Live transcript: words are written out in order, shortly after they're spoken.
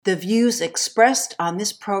The views expressed on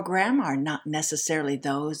this program are not necessarily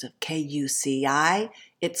those of KUCI,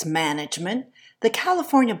 its management, the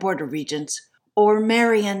California Board of Regents, or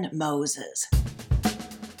Marion Moses.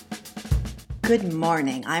 Good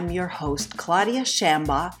morning. I'm your host, Claudia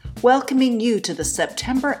Shambaugh, welcoming you to the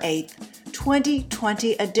September 8th,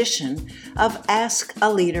 2020 edition of Ask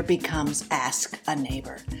a Leader Becomes Ask a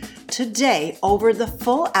Neighbor. Today, over the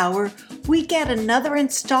full hour, we get another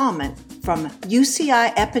installment from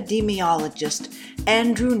UCI epidemiologist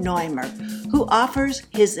Andrew Noymer, who offers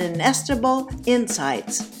his inestimable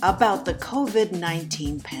insights about the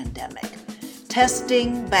COVID-19 pandemic.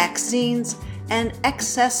 Testing, vaccines, and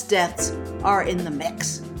excess deaths are in the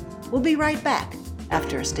mix. We'll be right back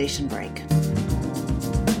after a station break.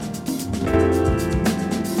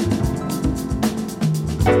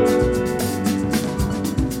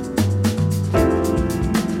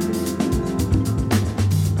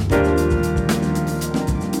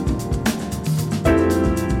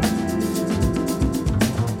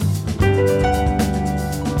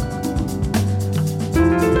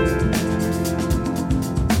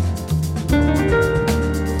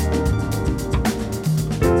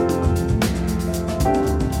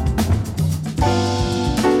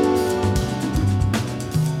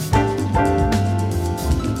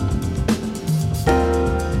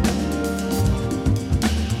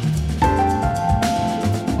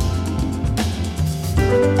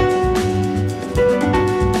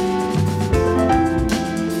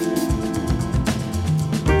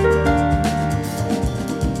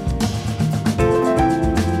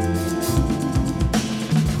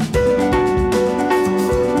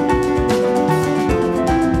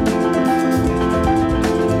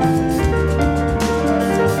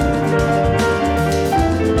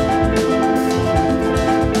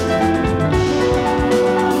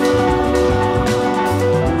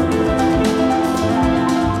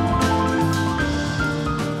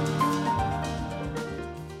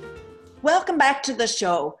 To the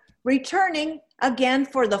show. Returning again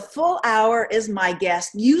for the full hour is my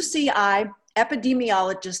guest, UCI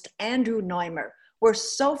epidemiologist Andrew Noymer. We're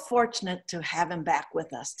so fortunate to have him back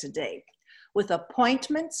with us today. With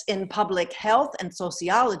appointments in public health and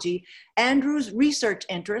sociology, Andrew's research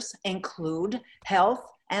interests include health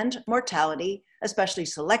and mortality, especially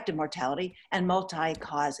selective mortality and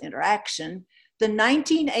multi-cause interaction, the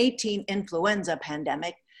 1918 influenza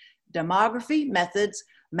pandemic, demography, methods,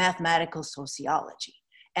 mathematical sociology.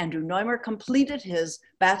 Andrew Noymer completed his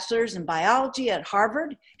bachelor's in biology at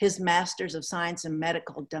Harvard, his master's of science in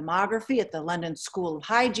medical demography at the London School of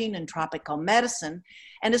Hygiene and Tropical Medicine,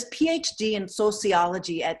 and his PhD in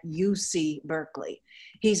sociology at UC Berkeley.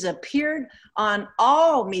 He's appeared on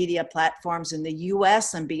all media platforms in the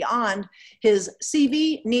US and beyond. His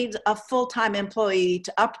CV needs a full-time employee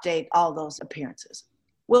to update all those appearances.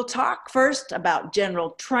 We'll talk first about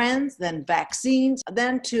general trends, then vaccines,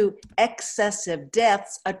 then to excessive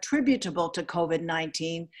deaths attributable to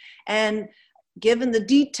COVID-19. And given the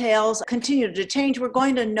details continue to change, we're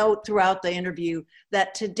going to note throughout the interview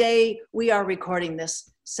that today we are recording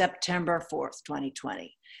this September 4th,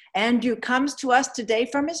 2020. Andrew comes to us today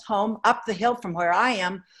from his home up the hill from where I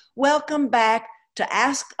am. Welcome back to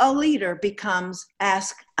Ask a Leader Becomes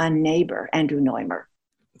Ask a Neighbor, Andrew Noymer.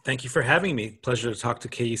 Thank you for having me. Pleasure to talk to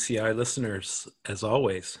KUCI listeners, as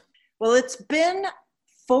always. Well, it's been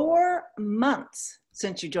 4 months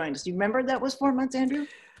since you joined us. Do you remember that was 4 months, Andrew?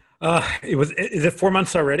 Is it 4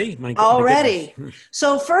 months already? Already.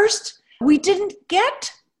 So first, we didn't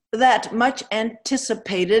get that much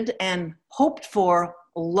anticipated and hoped for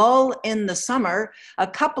lull in the summer, a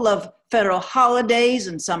couple of federal holidays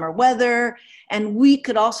and summer weather, and we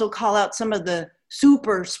could also call out some of the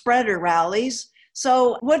super spreader rallies.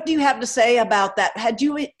 So what do you have to say about that? Had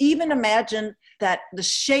you even imagined that the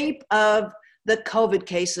shape of the COVID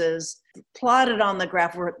cases plotted on the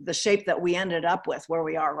graph were the shape that we ended up with where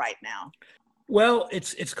we are right now? Well,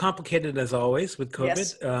 it's complicated as always with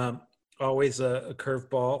COVID, yes. Always a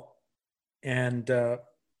curveball. And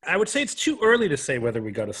I would say it's too early to say whether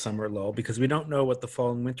we got a summer lull because we don't know what the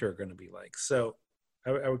fall and winter are going to be like. So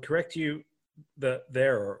I would correct you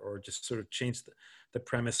there or just sort of change the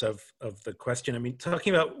premise of the question. I mean,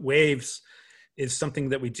 talking about waves is something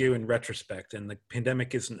that we do in retrospect, and the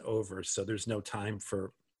pandemic isn't over, so there's no time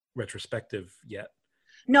for retrospective yet.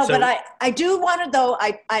 No, so, but I do want to, though,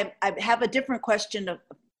 I have a different question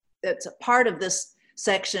that's a part of this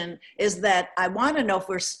section, is that I want to know if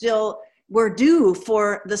we're due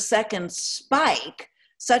for the second spike,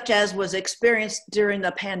 such as was experienced during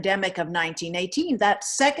the pandemic of 1918. That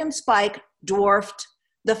second spike dwarfed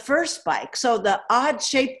the first spike. So the odd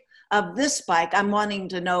shape of this spike, I'm wanting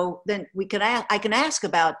to know, then I can ask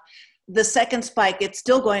about the second spike. It's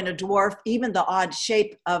still going to dwarf even the odd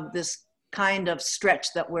shape of this kind of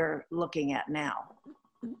stretch that we're looking at now.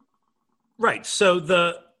 Right. So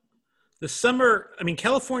the summer, I mean,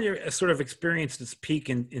 California sort of experienced its peak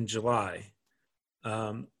in July,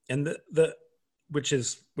 and which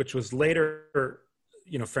was later,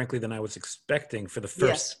 frankly, than I was expecting for the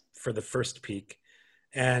first peak,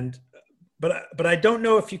 but I don't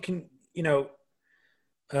know if you can,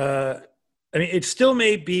 I mean, it still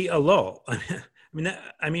may be a lull.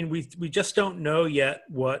 We just don't know yet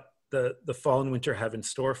what the fall and winter have in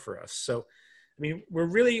store for us. So, I mean, we're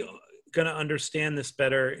really going to understand this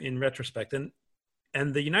better in retrospect.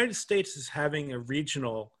 And the United States is having a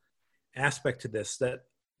regional aspect to this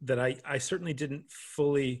that I certainly didn't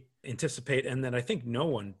fully anticipate, and that I think no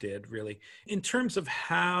one did really, in terms of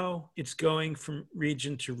how it's going from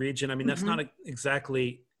region to region. I mean, that's not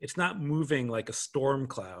exactly, it's not moving like a storm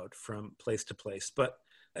cloud from place to place, but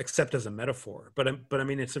except as a metaphor. But I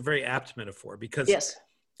mean, it's a very apt metaphor because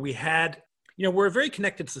we had, we're a very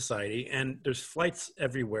connected society, and there's flights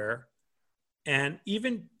everywhere. And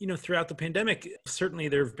even, throughout the pandemic, certainly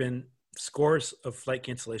there have been scores of flight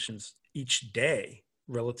cancellations each day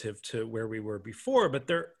relative to where we were before. But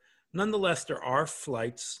nonetheless, there are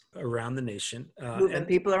flights around the nation. Moving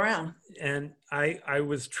people around. And I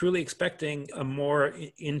was truly expecting a more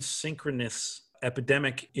asynchronous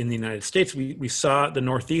epidemic in the United States. We saw the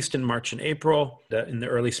Northeast in March and April. In the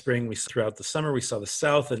early spring, throughout the summer, we saw the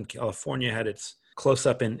South, and California had its close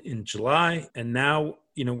up in July. And now,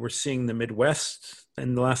 we're seeing the Midwest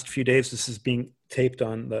in the last few days. This is being taped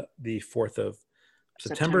on the 4th of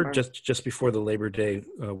September. Just before the Labor Day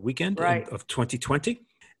weekend of 2020.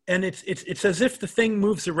 And it's as if the thing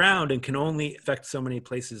moves around and can only affect so many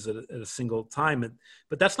places at a single time.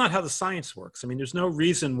 But that's not how the science works. I mean, there's no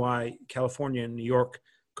reason why California and New York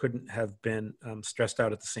couldn't have been stressed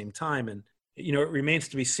out at the same time. And, it remains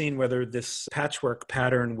to be seen whether this patchwork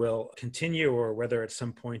pattern will continue, or whether at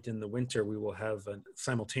some point in the winter we will have a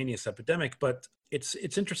simultaneous epidemic. But it's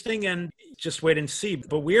interesting, and just wait and see.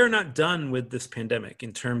 But we are not done with this pandemic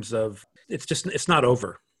in terms of, it's not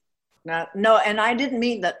over. No, and I didn't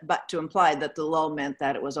mean that, but to imply that the lull meant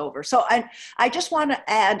that it was over. So I just want to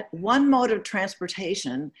add one mode of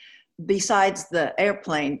transportation besides the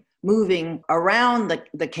airplane moving around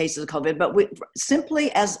the cases of COVID, but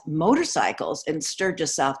simply as motorcycles in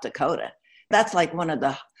Sturgis, South Dakota. That's like one of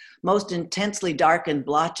the most intensely darkened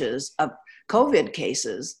blotches of COVID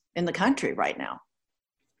cases in the country right now.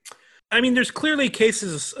 I mean, there's clearly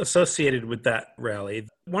cases associated with that rally.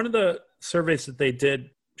 One of the surveys that they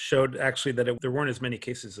did showed actually that there weren't as many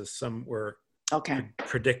cases as some were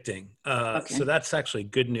predicting. So that's actually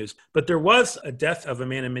good news. But there was a death of a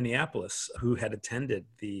man in Minneapolis who had attended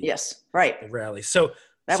the rally. So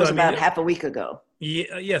that was about half a week ago.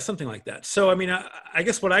 Yeah, something like that. So, I mean, I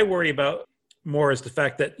guess what I worry about more is the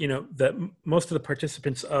fact that, that most of the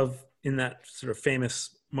participants in that sort of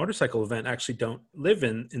famous motorcycle event actually don't live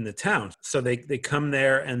in the town. So they come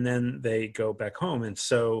there and then they go back home. And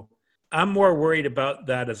so I'm more worried about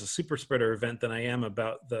that as a super spreader event than I am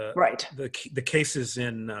about the cases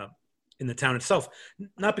in the town itself.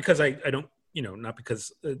 Not because I don't, not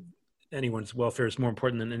because anyone's welfare is more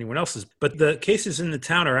important than anyone else's, but the cases in the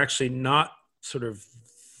town are actually not sort of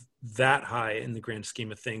that high in the grand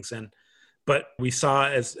scheme of things. But we saw,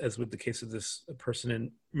 as with the case of this person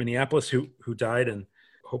in Minneapolis who died, and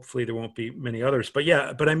hopefully there won't be many others.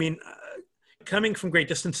 But I mean, coming from great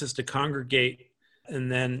distances to congregate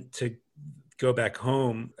and then to go back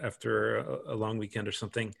home after a long weekend or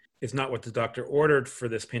something is not what the doctor ordered for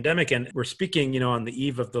this pandemic. And we're speaking, on the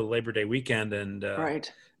eve of the Labor Day weekend, and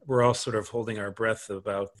we're all sort of holding our breath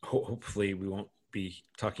about hopefully we won't be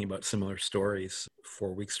talking about similar stories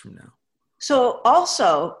 4 weeks from now. So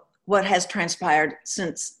also what has transpired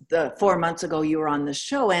since the 4 months ago you were on the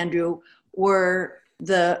show, Andrew, were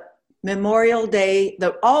the Memorial Day,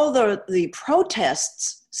 all the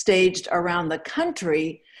protests staged around the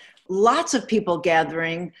country, lots of people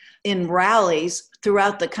gathering in rallies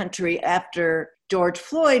throughout the country after George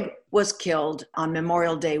Floyd was killed on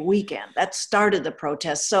Memorial Day weekend. That started the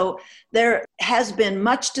protest. So there has been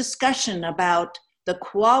much discussion about the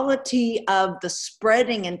quality of the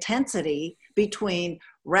spreading intensity between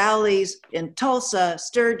rallies in Tulsa,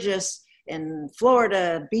 Sturgis, in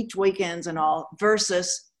Florida, beach weekends and all,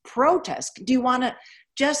 versus protests. Do you want to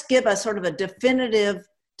just give us sort of a definitive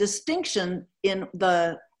distinction in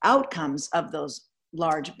the outcomes of those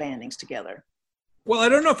large bandings together? Well, I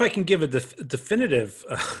don't know if I can give a definitive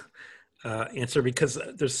answer, because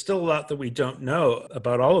there's still a lot that we don't know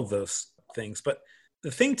about all of those things. But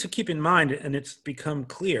the thing to keep in mind, and it's become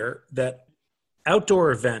clear, that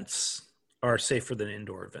outdoor events are safer than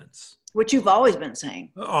indoor events. Which you've always been saying.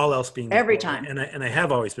 All else being every equal, time. And I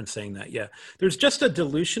have always been saying that, yeah. There's just a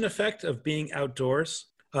dilution effect of being outdoors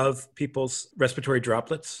of people's respiratory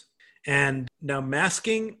droplets. And now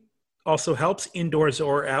masking also helps indoors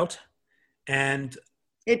or out. And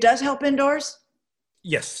it does help indoors?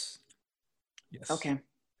 Yes. Okay.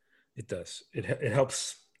 It does. It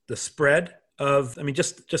helps the spread of, I mean,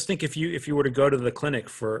 just think if you were to go to the clinic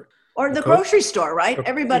or the grocery store, right?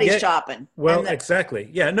 Everybody's shopping. Well, exactly.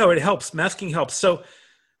 Yeah, no, it helps. Masking helps. So,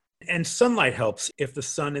 and sunlight helps if the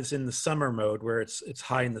sun is in the summer mode where it's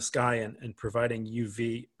high in the sky and providing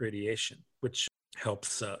UV radiation, which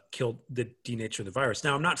helps denature the virus.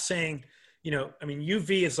 Now, I'm not saying,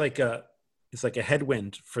 UV is like a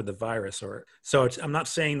headwind for the virus, I'm not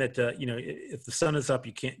saying that if the sun is up,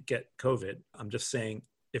 you can't get COVID. I'm just saying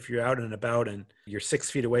if you're out and about and you're 6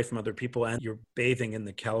 feet away from other people and you're bathing in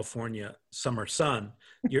the California summer sun,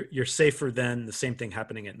 you're safer than the same thing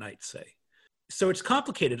happening at night, say. So it's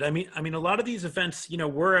complicated. I mean, a lot of these events,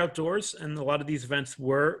 were outdoors, and a lot of these events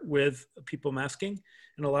were with people masking,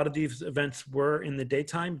 and a lot of these events were in the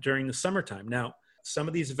daytime during the summertime. Now, some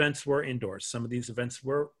of these events were indoors. Some of these events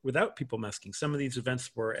were without people masking. Some of these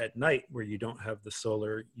events were at night where you don't have the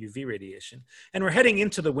solar UV radiation. And we're heading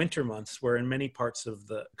into the winter months where in many parts of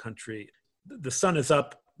the country, the sun is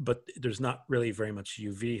up, but there's not really very much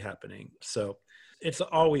UV happening. So it's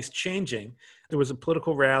always changing. There was a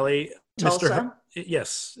political rally. Tulsa?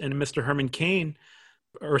 Yes. And Mr. Herman Cain,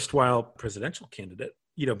 erstwhile presidential candidate,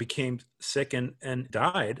 became sick and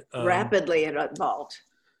died. Rapidly it evolved.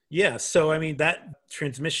 Yeah. So, that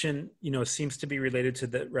transmission, seems to be related to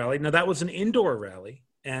the rally. Now, that was an indoor rally.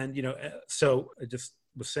 And, so I just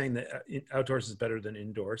was saying that outdoors is better than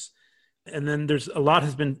indoors. And then there's a lot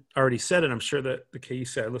has been already said, and I'm sure that the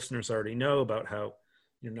KUCI listeners already know about how,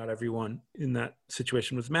 not everyone in that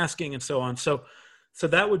situation was masking and so on. So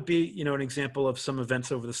that would be, an example of some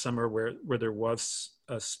events over the summer where there was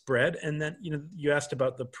a spread. And then, you asked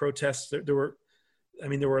about the protests. There were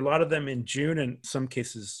a lot of them in June, and some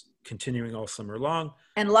cases continuing all summer long.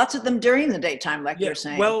 And lots of them during the daytime, like you're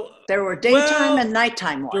saying. Well, there were daytime and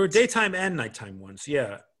nighttime ones. There were daytime and nighttime ones,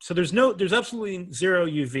 yeah. So there's absolutely zero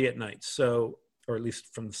UV at night, or at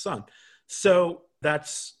least from the sun. So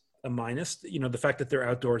that's a minus. The fact that they're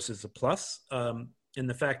outdoors is a plus. And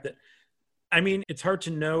the fact that, it's hard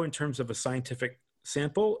to know in terms of a scientific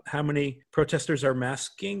sample how many protesters are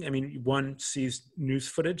masking. One sees news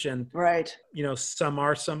footage and right, some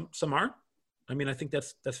are, some aren't. I think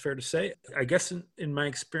that's fair to say. I guess in my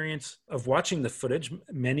experience of watching the footage,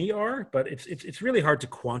 many are, but it's really hard to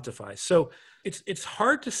quantify. So it's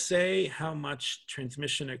hard to say how much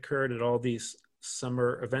transmission occurred at all these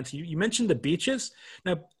summer events. You mentioned the beaches.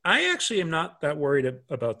 Now, I actually am not that worried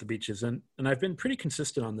about the beaches, and I've been pretty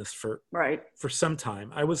consistent on this for some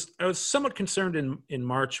time. I was somewhat concerned in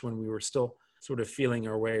March when we were still sort of feeling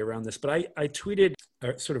our way around this, but I tweeted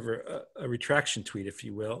sort of a retraction tweet, if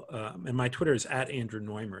you will, and my Twitter is @Andrew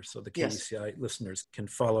Noymer, so the KUCI listeners can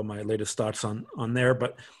follow my latest thoughts on there.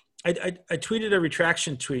 But I tweeted a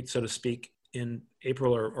retraction tweet, so to speak, in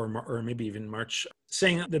April or maybe even March,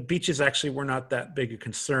 saying the beaches actually were not that big a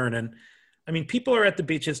concern. And people are at the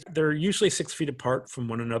beaches. They're usually 6 feet apart from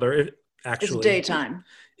one another. Actually,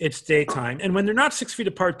 it's daytime. And when they're not 6 feet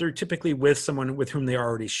apart, they're typically with someone with whom they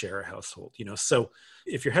already share a household, So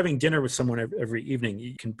if you're having dinner with someone every evening,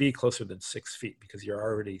 you can be closer than 6 feet because you're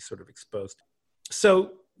already sort of exposed.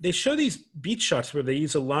 So they show these beach shots where they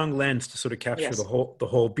use a long lens to sort of capture the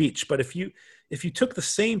whole beach. But if you took the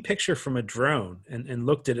same picture from a drone and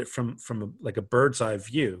looked at it from like a bird's eye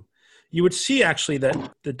view, you would see actually that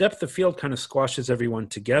the depth of field kind of squashes everyone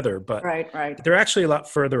together, but they're actually a lot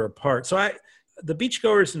further apart. So the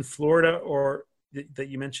beachgoers in Florida or that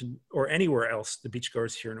you mentioned, or anywhere else, the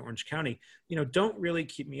beachgoers here in Orange County, don't really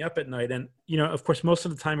keep me up at night. And, of course, most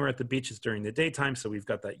of the time we're at the beaches during the daytime. So we've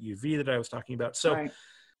got that UV that I was talking about. So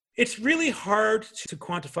it's really hard to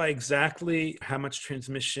quantify exactly how much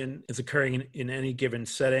transmission is occurring in any given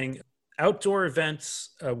setting. Outdoor events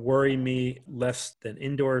worry me less than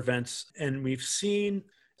indoor events. And we've seen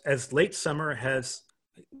as late summer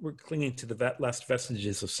we're clinging to the last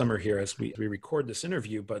vestiges of summer here as we record this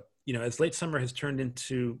interview, but as late summer has turned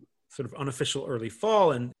into sort of unofficial early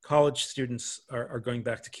fall and college students are going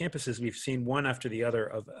back to campuses, we've seen one after the other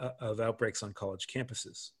of outbreaks on college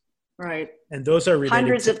campuses. Right. And those are related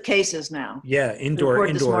hundreds of cases now. Yeah, indoor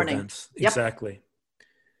events. Yep. Exactly.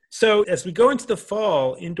 So as we go into the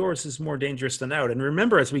fall, indoors is more dangerous than out. And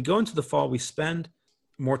remember, as we go into the fall, we spend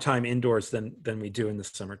more time indoors than we do in the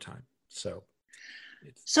summertime. So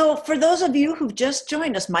So for those of you who've just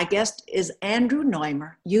joined us, my guest is Andrew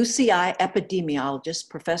Noymer, UCI epidemiologist,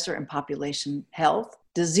 professor in population health,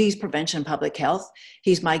 disease prevention, public health.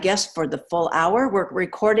 He's my guest for the full hour. We're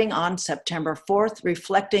recording on September 4th,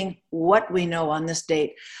 reflecting what we know on this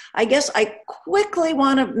date. I guess I quickly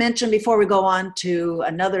want to mention before we go on to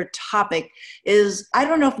another topic is, I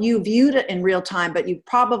don't know if you viewed it in real time, but you've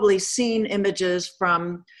probably seen images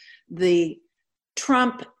from the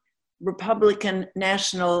Trump Republican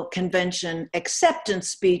National Convention acceptance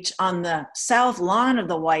speech on the south lawn of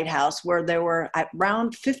the White House, where there were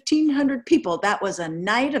around 1,500 people. That was a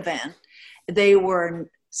night event. They were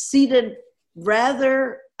seated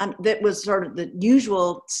rather, that was sort of the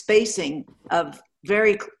usual spacing of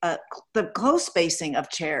the close spacing of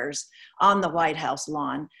chairs on the White House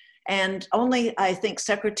lawn. And only, I think,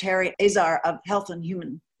 Secretary Azar of Health and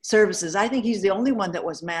Human Services, I think he's the only one that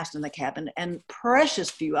was masked in the cabin, and precious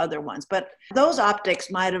few other ones. But those optics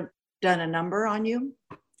might have done a number on you.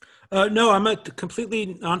 No, I'm a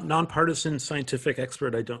completely nonpartisan scientific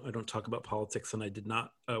expert. I don't talk about politics, and I did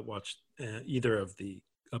not watch either of the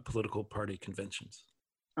political party conventions.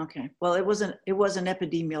 Okay, well, it was an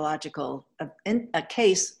epidemiological a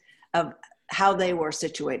case of how they were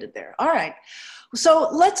situated there. All right. So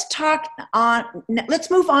let's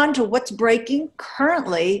move on to what's breaking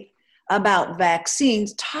currently about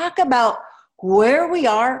vaccines. Talk about where we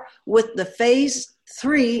are with the phase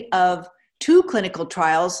 3 of 2 clinical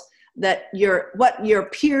trials that what your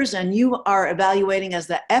peers and you are evaluating as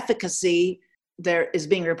the efficacy there is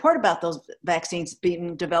being reported about those vaccines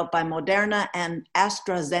being developed by Moderna and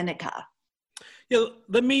AstraZeneca. Yeah,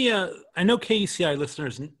 let me, I know KUCI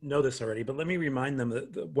listeners know this already, but let me remind them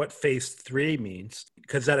what phase 3 means,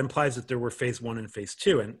 because that implies that there were phase 1 and phase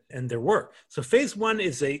 2, and there were. So phase 1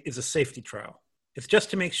 is a safety trial. It's just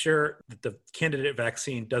to make sure that the candidate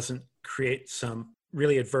vaccine doesn't create some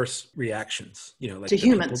really adverse reactions, like to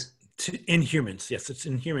humans. In humans, yes, it's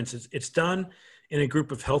in humans. It's done in a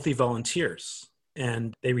group of healthy volunteers,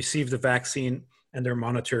 and they receive the vaccine and they're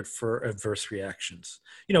monitored for adverse reactions.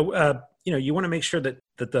 You want to make sure that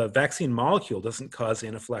the vaccine molecule doesn't cause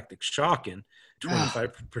anaphylactic shock in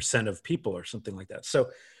 25% of people or something like that. So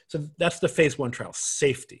that's the phase 1 trial,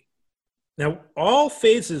 safety. Now, all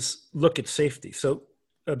phases look at safety. So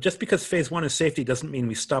just because phase 1 is safety doesn't mean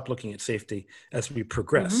we stop looking at safety as we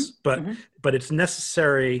progress. But it's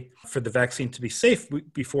necessary for the vaccine to be safe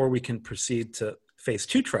before we can proceed to phase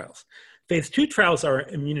 2 trials. Phase 2 trials are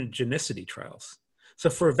immunogenicity trials. So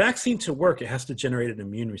for a vaccine to work, it has to generate an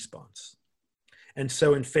immune response. And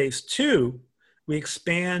so in phase 2, we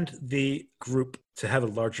expand the group to have a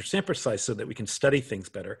larger sample size so that we can study things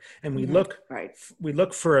better. And we look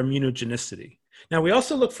for immunogenicity. Now, we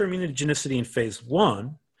also look for immunogenicity in phase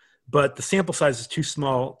 1, but the sample size is too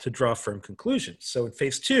small to draw firm conclusions. So in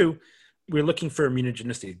phase 2, we're looking for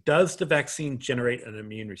immunogenicity. Does the vaccine generate an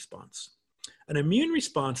immune response? An immune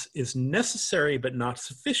response is necessary but not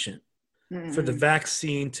sufficient for the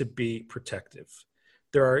vaccine to be protective.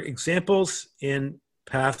 There are examples in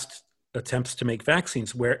past attempts to make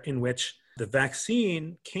vaccines in which the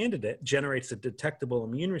vaccine candidate generates a detectable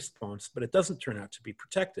immune response, but it doesn't turn out to be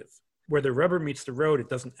protective. Where the rubber meets the road, it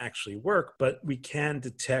doesn't actually work, but we can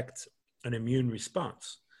detect an immune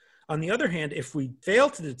response. On the other hand, if we fail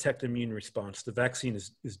to detect immune response, the vaccine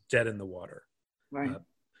is dead in the water. Right.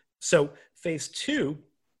 So phase 2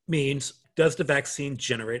 means, does the vaccine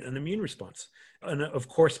generate an immune response? And of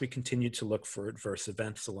course, we continue to look for adverse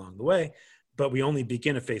events along the way, but we only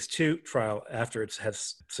begin a phase 2 trial after it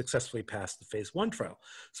has successfully passed the phase 1 trial.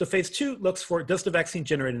 So phase 2 looks for, does the vaccine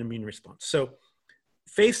generate an immune response? So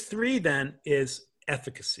phase 3 then is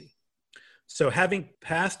efficacy. So having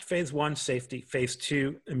passed phase 1 safety, phase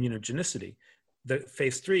 2 immunogenicity, the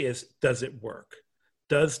phase 3 is, does it work?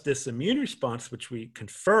 Does this immune response, which we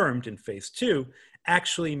confirmed in phase 2,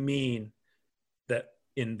 actually mean that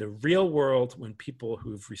in the real world, when people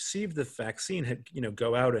who've received the vaccine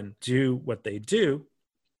go out and do what they do,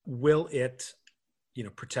 will it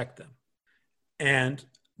protect them? And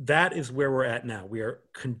that is where we're at now. We are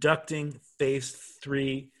conducting phase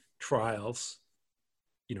 3 trials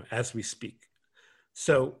as we speak.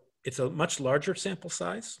 So it's a much larger sample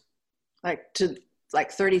size.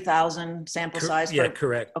 Like 30,000 sample size? Yeah,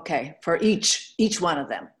 correct. Okay, for each one of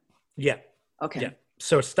them. Yeah. Okay. Yeah.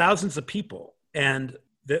 So it's thousands of people. And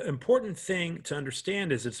the important thing to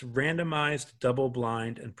understand is it's randomized,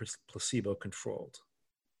 double-blind, and placebo-controlled.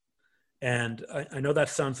 And I know that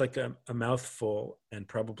sounds like a mouthful and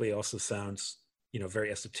probably also sounds,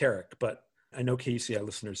 very esoteric, but I know KUCI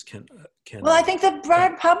listeners can. Well, I think the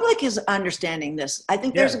broad public is understanding this. I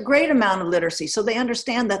think there's a great amount of literacy. So they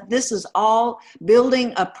understand that this is all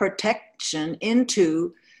building a protection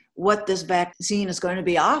into what this vaccine is going to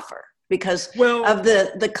be offered. Because of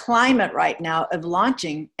the climate right now of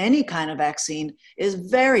launching any kind of vaccine is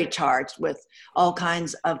very charged with all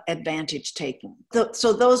kinds of advantage taking.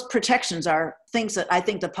 So those protections are things that I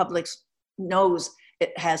think the public knows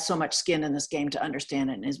it has so much skin in this game to understand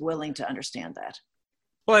it and is willing to understand that.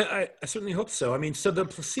 Well, I certainly hope so. I mean, so the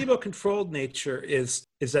placebo-controlled nature is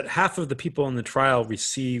that half of the people in the trial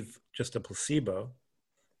receive just a placebo,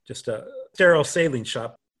 just a sterile saline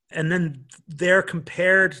shot. And then they're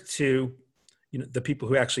compared to, the people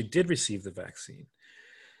who actually did receive the vaccine.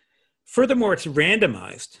 Furthermore, it's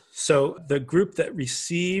randomized. So the group that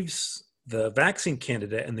receives the vaccine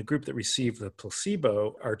candidate and the group that receives the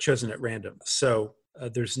placebo are chosen at random. So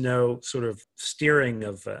there's no sort of steering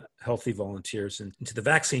of healthy volunteers into the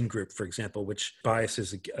vaccine group, for example, which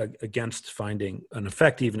biases against finding an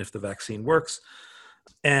effect, even if the vaccine works.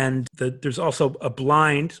 And there's also a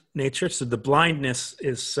blind nature. So the blindness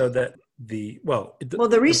is so that the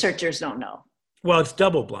researchers don't know. Well, it's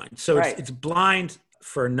double blind. So it's blind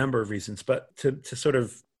for a number of reasons, but to sort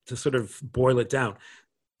of boil it down,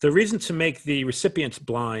 the reason to make the recipients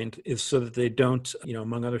blind is so that they don't,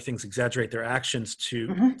 among other things, exaggerate their actions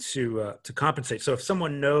to compensate. So if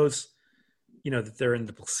someone knows, that they're in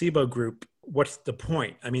the placebo group, what's the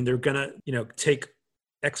point? I mean, they're gonna, take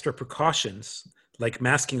extra precautions like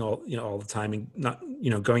masking all the time and not,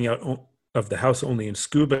 going out of the house only in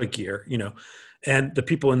scuba gear, and the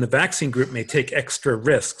people in the vaccine group may take extra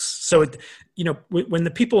risks. So, when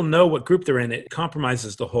the people know what group they're in, it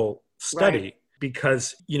compromises the whole study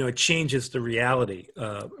because, it changes the reality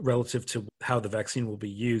relative to how the vaccine will be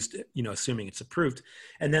used, assuming it's approved.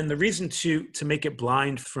 And then the reason to make it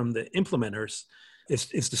blind from the implementers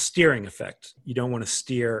is the steering effect. You don't want to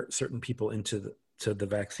steer certain people into the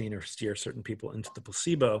vaccine or steer certain people into the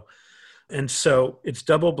placebo. And so it's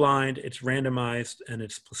double blind, it's randomized, and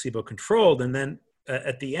it's placebo controlled. And then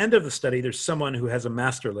at the end of the study, there's someone who has a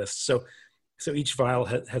master list. So each vial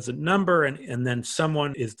has a number, and then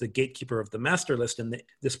someone is the gatekeeper of the master list. And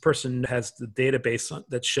this person has the database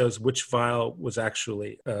that shows which vial was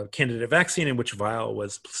actually a candidate vaccine and which vial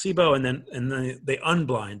was placebo. And then they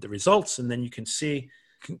unblind the results. And then you can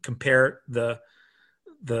compare the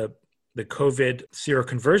COVID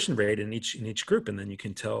seroconversion rate in each group, and then you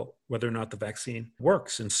can tell whether or not the vaccine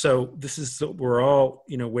works. And so this is what we're all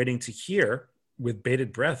waiting to hear with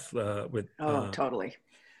bated breath. Totally.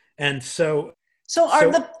 And so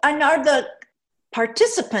are the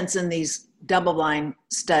participants in these double-blind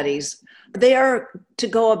studies? They are to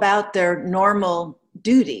go about their normal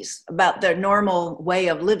duties, about their normal way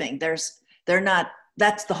of living. They're not.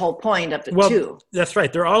 That's the whole point of it, too. That's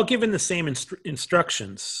right. They're all given the same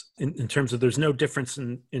instructions in terms of there's no difference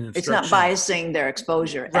in instruction. It's not biasing their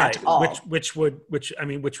exposure at all. Which would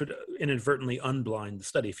inadvertently unblind the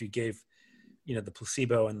study if you gave, the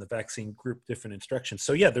placebo and the vaccine group different instructions.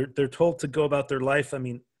 So they're told to go about their life. I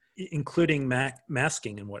mean, including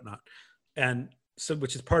masking and whatnot, and so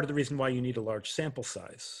which is part of the reason why you need a large sample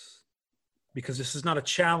size. Because this is not a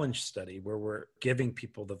challenge study where we're giving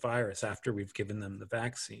people the virus after we've given them the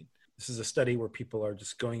vaccine. This is a study where people are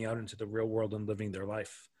just going out into the real world and living their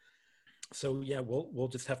life. So we'll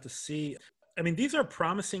just have to see. I mean, these are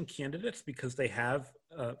promising candidates because they have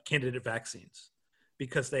candidate vaccines,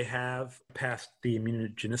 because they have passed the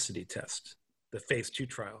immunogenicity test, the phase 2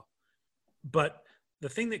 trial. But the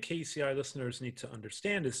thing that KUCI listeners need to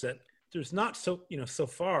understand is that there's not so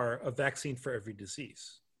far a vaccine for every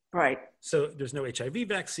disease. Right. So there's no HIV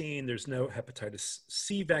vaccine. There's no hepatitis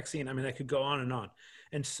C vaccine. I mean, I could go on.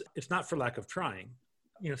 And it's not for lack of trying.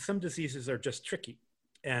 Some diseases are just tricky.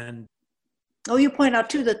 And you point out,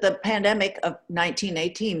 too, that the pandemic of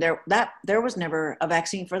 1918, there was never a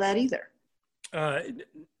vaccine for that either.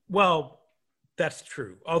 Well, that's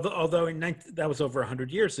true. Although that was over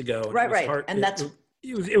 100 years ago. And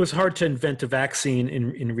it was hard to invent a vaccine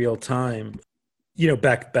in real time,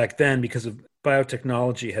 back then, because of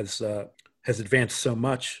biotechnology has advanced so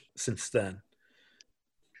much since then.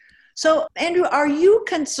 So, Andrew, are you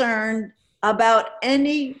concerned about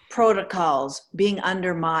any protocols being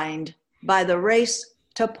undermined by the race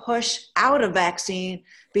to push out a vaccine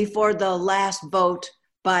before the last vote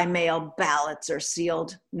by mail ballots are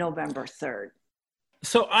sealed November 3rd?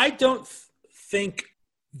 So I don't think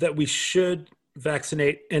that we should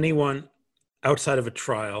vaccinate anyone outside of a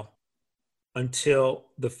trial until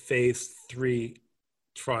the phase 3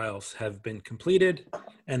 trials have been completed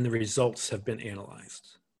and the results have been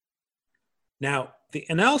analyzed. Now, the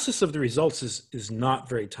analysis of the results is not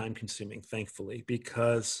very time consuming, thankfully,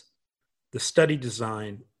 because the study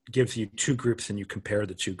design gives you two groups and you compare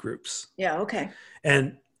the two groups. Yeah, okay.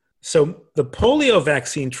 And so the polio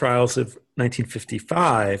vaccine trials of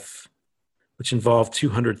 1955, which involved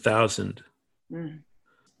 200,000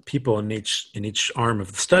 people in each arm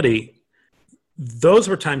of the study, those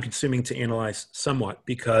were time consuming to analyze somewhat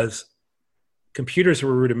because computers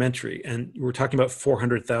were rudimentary, and we're talking about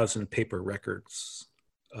 400,000 paper records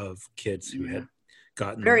of kids who had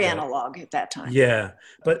gotten very analog at that time. Yeah,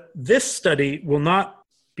 but this study will not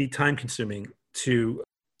be time consuming to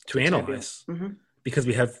analyze because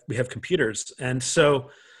we have computers, and so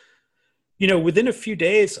within a few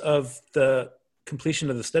days of the completion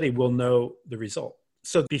of the study, we'll know the result.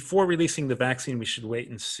 So before releasing the vaccine, we should wait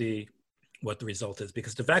and see what the result is,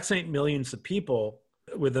 because to vaccinate millions of people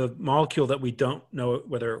with a molecule that we don't know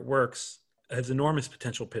whether it works has enormous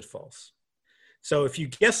potential pitfalls. So if you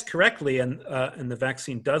guess correctly and the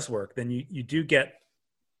vaccine does work, then you do get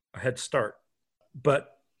a head start.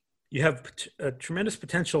 But you have a tremendous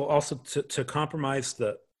potential also to compromise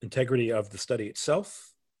the integrity of the study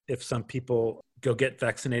itself if some people go get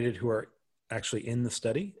vaccinated who are actually in the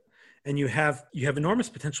study. And you have enormous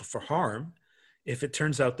potential for harm if it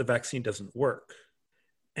turns out the vaccine doesn't work.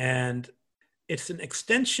 And it's an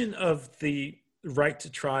extension of the right to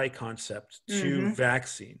try concept to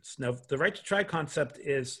vaccines. Now, the right to try concept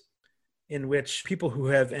is in which people who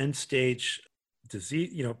have end stage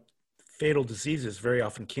disease, fatal diseases, very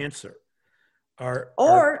often cancer,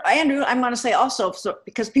 Andrew, I'm going to say also, so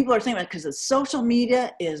because people are thinking about, because the social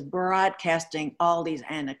media is broadcasting all these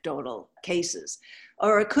anecdotal cases,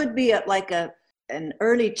 or it could be an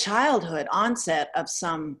early childhood onset of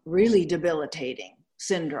some really debilitating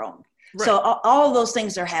syndrome. Right. So all of those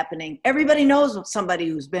things are happening. Everybody knows somebody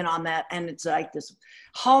who's been on that, and it's like this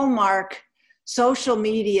hallmark social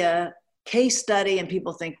media case study, and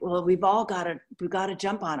people think, well, we've got to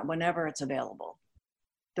jump on it whenever it's available.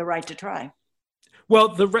 The right to try.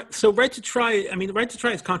 Well, right to try. I mean, the right to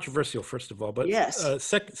try is controversial, first of all, but yes.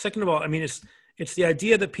 Second of all, I mean, it's the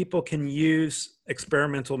idea that people can use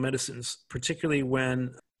experimental medicines, particularly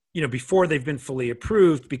when before they've been fully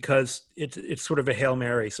approved, because it's sort of a Hail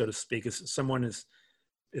Mary, so to speak. As someone is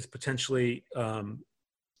potentially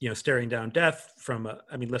staring down death from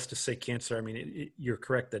let's just say cancer. I mean, you're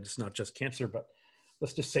correct that it's not just cancer, but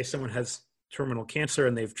let's just say someone has terminal cancer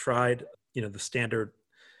and they've tried the standard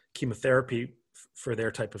chemotherapy for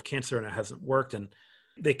their type of cancer and it hasn't worked, and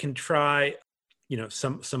they can try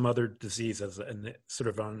some other disease and sort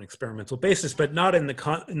of on an experimental basis, but not in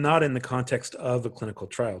the context of a clinical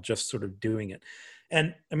trial, just sort of doing it.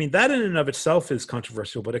 And I mean, that in and of itself is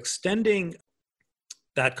controversial, but extending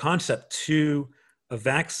that concept to a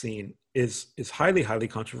vaccine is highly, highly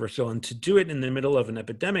controversial. And to do it in the middle of an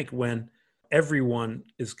epidemic when everyone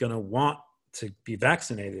is going to want to be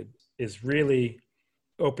vaccinated is really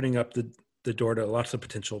opening up the door to lots of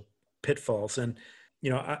potential pitfalls. And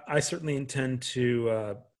I certainly intend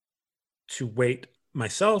to wait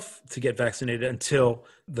myself to get vaccinated until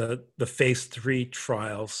the phase 3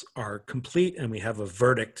 trials are complete and we have a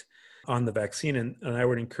verdict on the vaccine. And I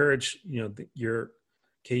would encourage your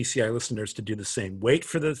KECI listeners to do the same. Wait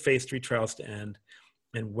for the phase 3 trials to end,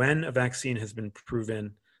 and when a vaccine has been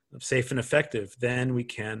proven safe and effective, then we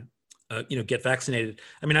can get vaccinated.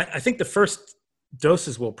 I mean, I think the first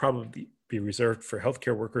doses will probably be reserved for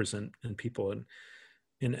healthcare workers and people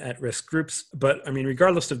in at-risk groups. But I mean,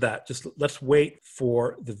 regardless of that, just let's wait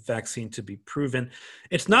for the vaccine to be proven.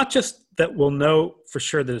 It's not just that we'll know for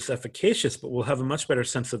sure that it's efficacious, but we'll have a much better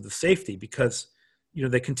sense of the safety because,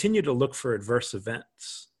 they continue to look for adverse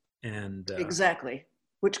events. And exactly,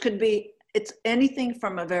 which could be, it's anything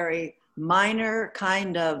from a very minor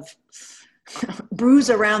kind of bruise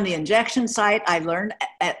around the injection site, I learned,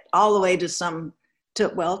 all the way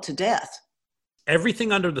to death.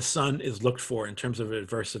 Everything under the sun is looked for in terms of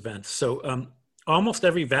adverse events. So almost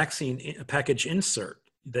every vaccine package insert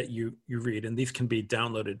that you read, and these can be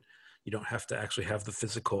downloaded, you don't have to actually have the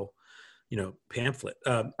physical, pamphlet.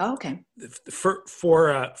 Okay.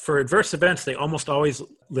 For adverse events, they almost always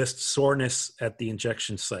list soreness at the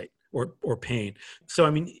injection site or pain. So I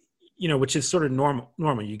mean, which is sort of normal.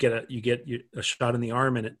 You get a shot in the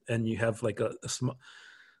arm and you have like a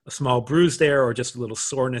small bruise there or just a little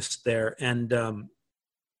soreness there. And,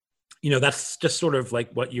 that's just sort of like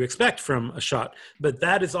what you expect from a shot, but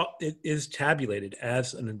that is tabulated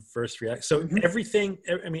as an adverse reaction. So everything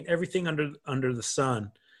under the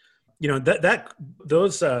sun,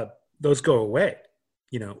 those go away,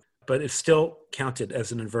 but it's still counted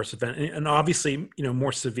as an adverse event. And obviously,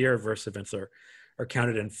 more severe adverse events are are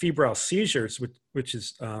counted, and febrile seizures, which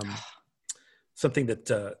is something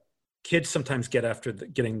that kids sometimes get after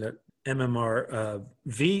getting the MMR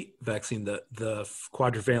V vaccine, the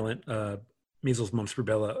quadrivalent measles, mumps,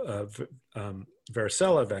 rubella,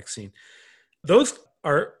 varicella vaccine. Those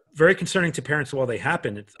are very concerning to parents while they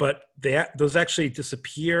happen, but those actually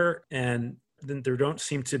disappear, and then there don't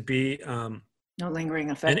seem to be no lingering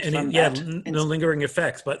effects no lingering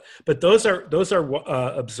effects. But those are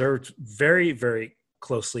observed very, very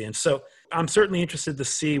closely, and so I'm certainly interested to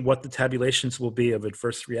see what the tabulations will be of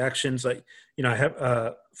adverse reactions. I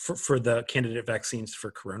have for the candidate vaccines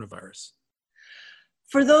for coronavirus.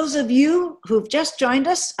 For those of you who've just joined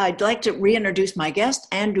us, I'd like to reintroduce my guest.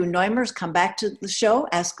 Andrew Noymer has come back to the show.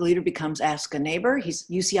 Ask a Leader becomes Ask a Neighbor. He's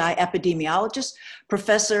UCI epidemiologist,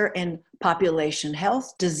 professor in population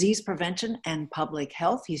health, disease prevention, and public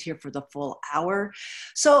health. He's here for the full hour.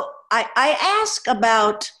 So I ask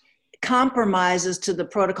about compromises to the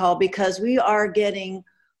protocol because we are getting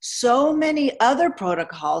so many other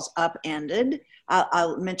protocols upended.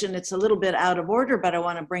 I'll mention it's a little bit out of order, but I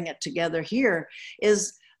want to bring it together here,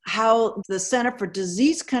 is how the Center for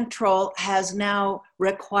Disease Control has now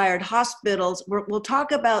required hospitals. We'll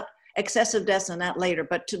talk about excessive deaths and that later,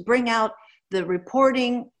 but to bring out the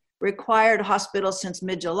reporting required hospitals since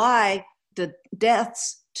mid-July, the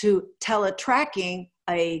deaths to teletracking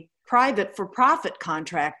a private for-profit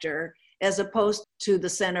contractor as opposed to the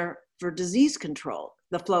Center for Disease Control,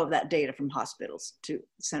 the flow of that data from hospitals to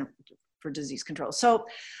the Center for Disease Control. So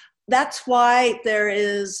that's why there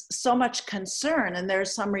is so much concern, and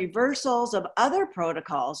there's some reversals of other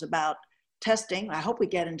protocols about testing. I hope we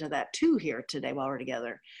get into that too here today while we're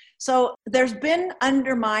together. So there's been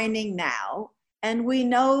undermining now, and we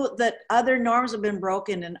know that other norms have been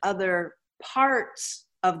broken in other parts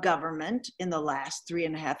of government in the last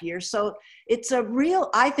 3.5 years. So it's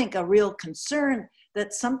I think a real concern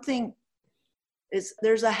that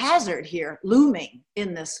there's a hazard here looming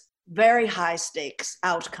in this very high stakes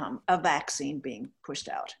outcome of vaccine being pushed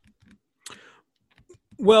out.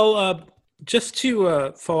 Well, just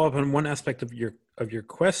to follow up on one aspect of your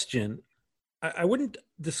question, I wouldn't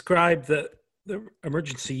describe the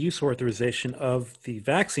emergency use authorization of the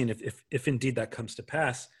vaccine, if indeed that comes to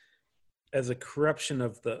pass, as a corruption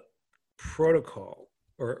of the protocol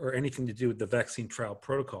or anything to do with the vaccine trial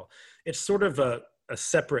protocol. It's sort of a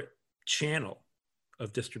separate channel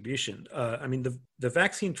of distribution. The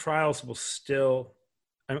vaccine trials will still,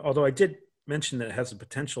 although I did mention that it has the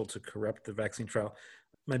potential to corrupt the vaccine trial,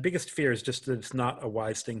 my biggest fear is just that it's not a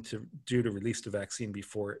wise thing to do to release the vaccine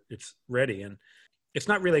before it's ready. And it's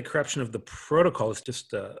not really a corruption of the protocol, it's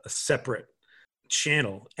just a separate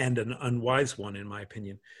channel and an unwise one, in my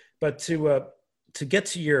opinion. But to get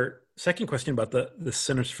to your second question about the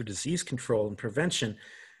Centers for Disease Control and Prevention,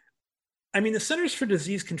 the Centers for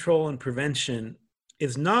Disease Control and Prevention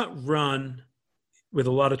is not run with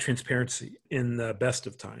a lot of transparency in the best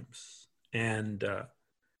of times. And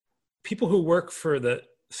people who work for the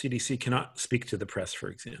CDC cannot speak to the press, for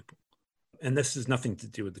example. And this has nothing to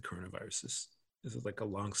do with the coronavirus. This is like a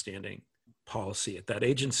longstanding policy at that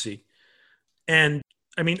agency. And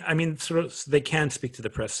sort of they can speak to the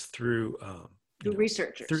press through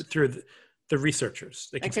researchers. Through the researchers.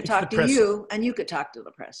 They could talk to you, and you could talk to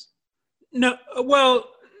the press. No, well,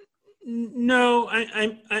 no,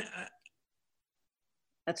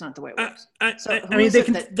 that's not the way it works.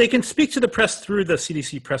 They can speak to the press through the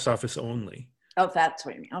CDC press office only. Oh, that's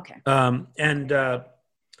what you mean. Okay.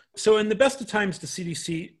 So in the best of times, the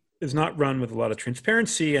CDC is not run with a lot of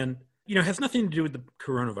transparency, and has nothing to do with the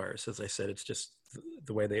coronavirus. As I said, it's just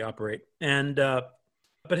the way they operate. And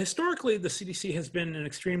but historically, the CDC has been an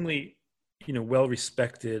extremely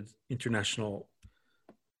well-respected international.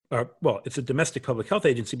 It's a domestic public health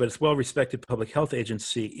agency, but it's a well-respected public health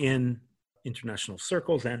agency in international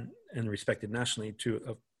circles and respected nationally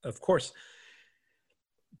too, of course.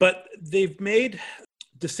 But they've made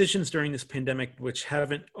decisions during this pandemic which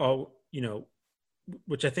haven't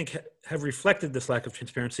which I think have reflected this lack of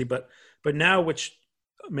transparency, but now which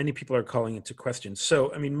many people are calling into question.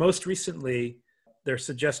 So, most recently, there's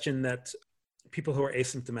suggestion that people who are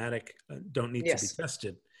asymptomatic don't need to be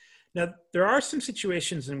tested. Now, there are some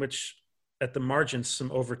situations in which, at the margins,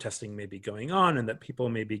 some over-testing may be going on, and that people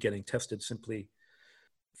may be getting tested simply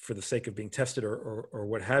for the sake of being tested or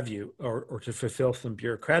what have you, or to fulfill some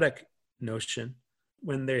bureaucratic notion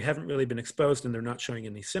when they haven't really been exposed and they're not showing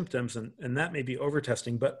any symptoms, and that may be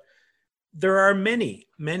over-testing. But there are many,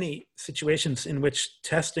 many situations in which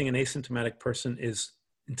testing an asymptomatic person is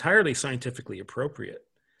entirely scientifically appropriate.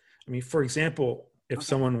 For example, if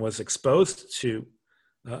someone was exposed to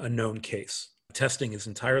a known case, testing is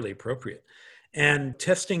entirely appropriate. And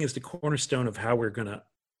testing is the cornerstone of how we're going to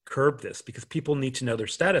curb this, because people need to know their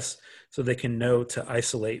status so they can know to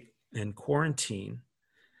isolate and quarantine.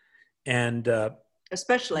 And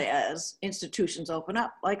especially as institutions open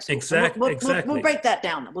up, like schools. Exactly. We'll break that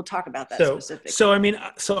down. We'll talk about that specifically. So I mean,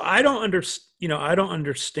 so I don't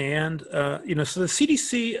understand. So the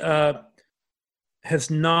CDC has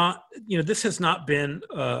not, this has not been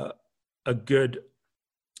a good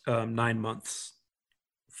 9 months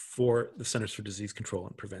for the Centers for Disease Control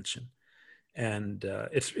and Prevention, and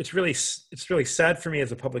it's really sad for me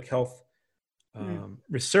as a public health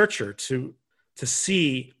researcher to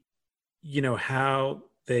see, how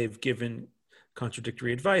they've given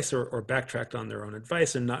contradictory advice or backtracked on their own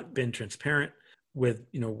advice and not been transparent with,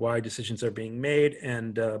 why decisions are being made.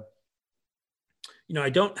 And, I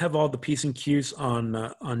don't have all the P's and Q's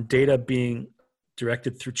on data being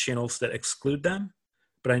directed through channels that exclude them,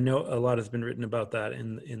 but I know a lot has been written about that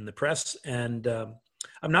in the press. And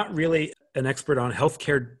I'm not really an expert on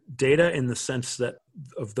healthcare data in the sense that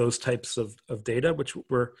of those types of data, which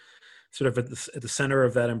were sort of at the center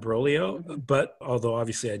of that imbroglio. But although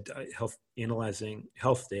obviously analyzing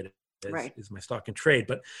health data is my stock in trade.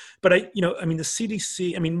 But the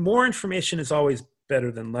CDC, more information is always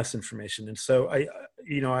better than less information. And so I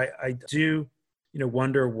do,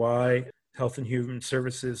 wonder why Health and Human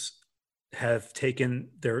Services have taken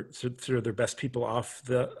their best people off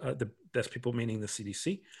the best people, meaning the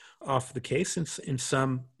CDC, off the case in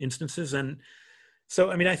some instances. And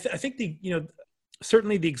so, I think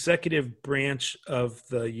certainly the executive branch of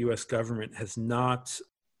the U.S. government has not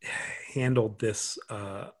handled this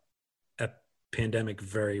pandemic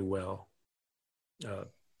very well,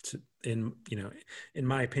 in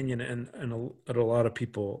my opinion, and a lot of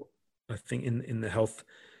people, I think, in the health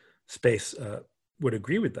space would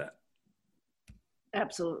agree with that.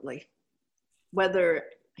 Absolutely.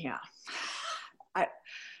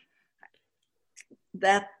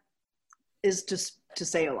 That is to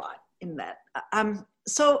say a lot in that.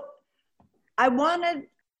 So I wanted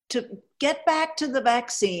to get back to the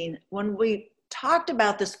vaccine. When we talked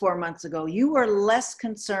about this 4 months ago, you were less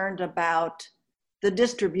concerned about the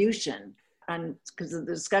distribution, and because the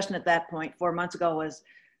discussion at that point 4 months ago was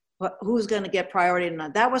who's going to get priority and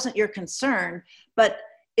not. That wasn't your concern. But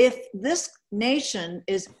if this nation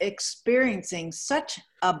is experiencing such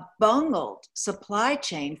a bungled supply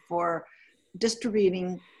chain for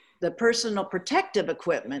distributing the personal protective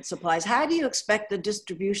equipment supplies, how do you expect the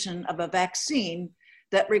distribution of a vaccine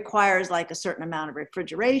that requires like a certain amount of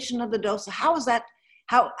refrigeration of the dose? How is that?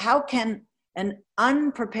 How can an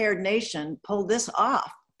unprepared nation pull this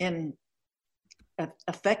off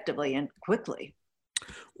effectively and quickly?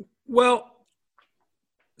 Well,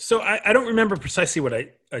 so I don't remember precisely what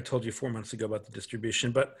I told you 4 months ago about the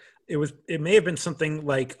distribution, but it may have been something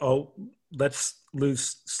like, oh, let's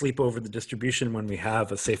lose sleep over the distribution when we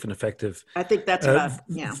have a safe and effective I think that's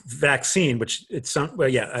vaccine, which it sounds, well,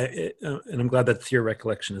 and I'm glad that's your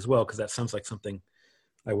recollection as well, because that sounds like something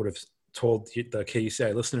I would have told the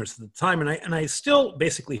KUCI listeners at the time. And I still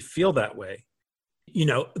basically feel that way,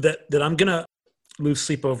 that I'm going to lose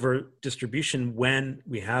sleep over distribution when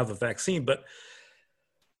we have a vaccine, but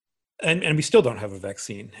and we still don't have a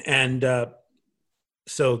vaccine. And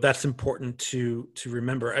so that's important to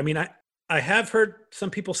remember. I have heard some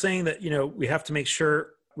people saying that, we have to make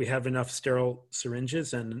sure we have enough sterile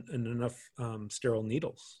syringes and enough sterile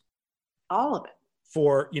needles. All of it.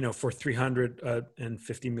 For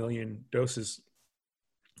 350 million doses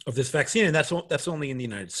of this vaccine. And that's only in the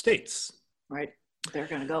United States. Right. They're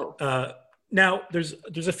going to go. Now, there's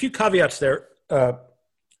a few caveats there. The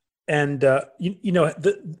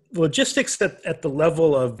logistics at the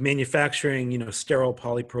level of manufacturing, sterile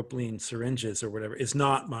polypropylene syringes or whatever is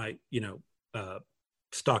not my,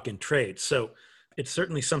 stock in trade. So it's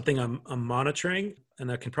certainly something I'm monitoring,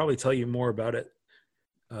 and I can probably tell you more about it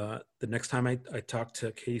the next time I talk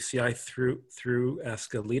to KUCI through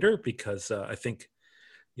Ask a Leader, because I think,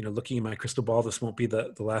 looking at my crystal ball, this won't be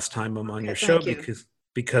the last time I'm on your show,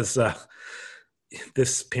 because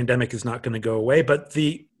this pandemic is not going to go away. But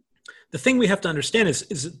the thing we have to understand is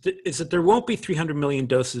that there won't be 300 million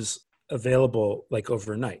doses available like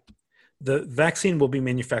overnight. The vaccine will be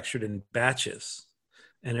manufactured in batches,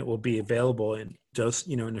 and it will be available in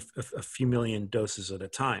a few million doses at a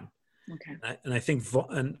time. Okay. And I think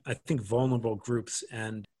vulnerable groups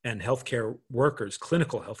and healthcare workers,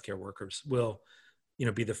 clinical healthcare workers, will,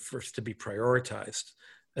 be the first to be prioritized.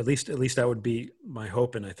 At least that would be my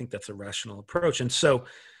hope, and I think that's a rational approach. And so,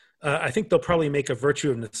 I think they'll probably make a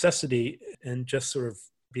virtue of necessity and just sort of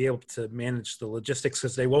be able to manage the logistics,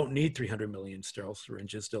 because they won't need 300 million sterile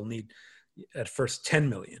syringes. They'll need at first 10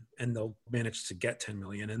 million, and they'll manage to get 10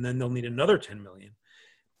 million, and then they'll need another 10 million,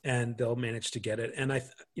 and they'll manage to get it. And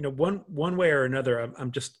one way or another,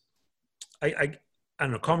 I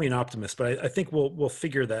don't know, call me an optimist, but I think we'll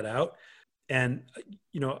figure that out. And,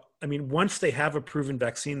 once they have a proven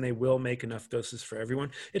vaccine, they will make enough doses for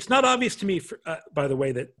everyone. It's not obvious to me, by the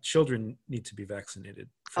way, that children need to be vaccinated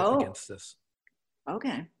against this.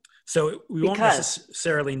 Okay. So we won't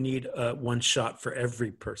necessarily need one shot for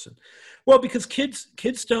every person. Well, because kids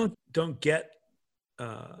don't get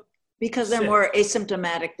because they're sick. more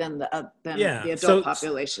asymptomatic than the adult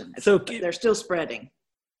population. So they're still spreading.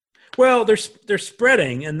 Well, they're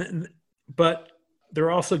spreading, but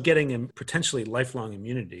they're also getting potentially lifelong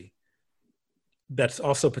immunity that's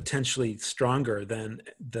also potentially stronger than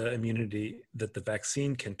the immunity that the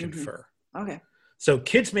vaccine can confer. Okay. So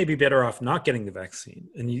kids may be better off not getting the vaccine.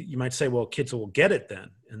 And you might say, well, kids will get it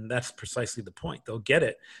then. And that's precisely the point. They'll get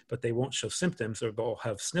it, but they won't show symptoms, or they'll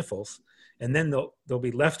have sniffles. And then they'll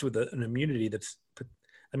be left with an immunity that's,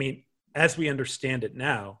 as we understand it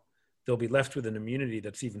now, they'll be left with an immunity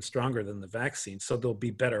that's even stronger than the vaccine. So they'll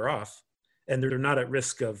be better off, and they're not at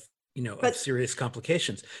risk of serious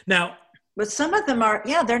complications. Now, but some of them are,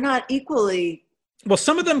 they're not equally. Well,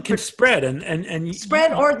 some of them can spread and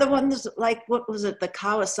spread, or the ones like, what was it, the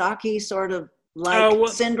Kawasaki sort of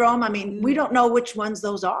syndrome? We don't know which ones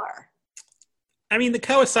those are. The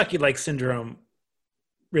Kawasaki-like syndrome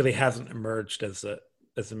really hasn't emerged as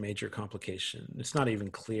a major complication. It's not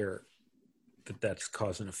even clear that that's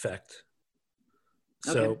cause and effect.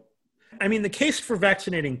 So, okay. The case for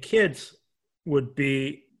vaccinating kids would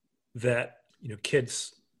be that,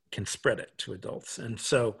 kids can spread it to adults. And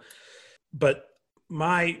so, but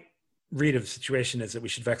my read of the situation is that we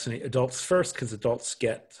should vaccinate adults first, because adults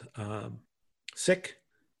get sick.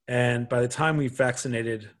 And by the time we've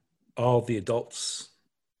vaccinated all the adults,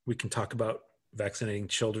 we can talk about vaccinating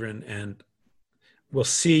children, and we'll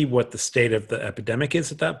see what the state of the epidemic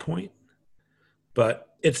is at that point. But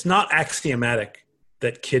it's not axiomatic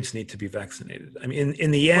that kids need to be vaccinated.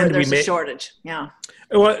 In the end, there's a shortage. Yeah.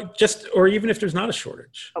 Well, or even if there's not a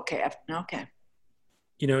shortage. Okay.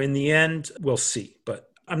 In the end, we'll see. But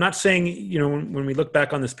I'm not saying, when we look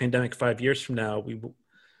back on this pandemic 5 years from now, we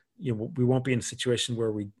won't be in a situation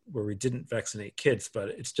where we didn't vaccinate kids. But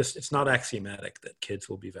it's not axiomatic that kids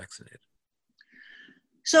will be vaccinated.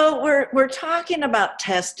 So we're talking about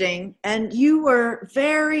testing, and you were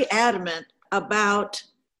very adamant about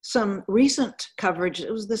some recent coverage.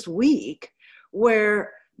 It was this week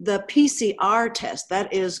where the PCR test,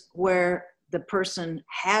 that is where the person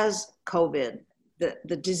has COVID,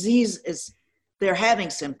 the disease is, they're having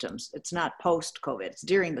symptoms. It's not post-COVID, it's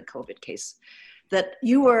during the COVID case, that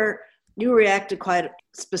you reacted quite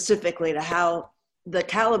specifically to how the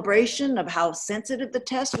calibration of how sensitive the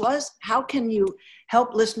test was. How can you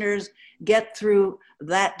help listeners get through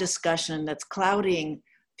that discussion that's clouding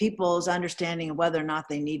people's understanding of whether or not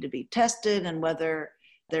they need to be tested, and whether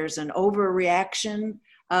there's an overreaction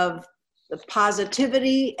of the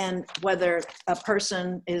positivity, and whether a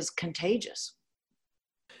person is contagious?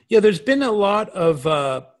 Yeah, there's been a lot of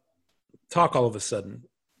talk all of a sudden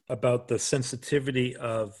about the sensitivity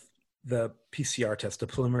of the PCR test, the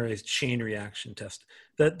polymerase chain reaction test.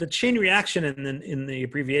 The chain reaction in the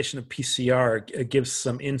abbreviation of PCR gives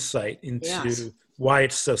some insight into why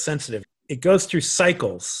it's so sensitive. It goes through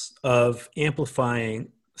cycles of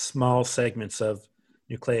amplifying small segments of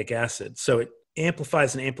nucleic acid. So it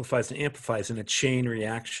amplifies and amplifies and amplifies in a chain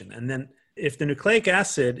reaction. And then if the nucleic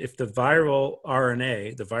acid, if the viral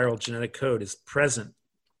RNA, the viral genetic code, is present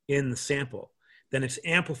in the sample, then it's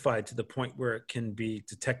amplified to the point where it can be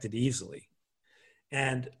detected easily.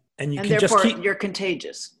 And you're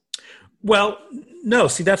contagious. Well, no.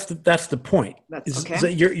 See, that's the point. That's okay. Is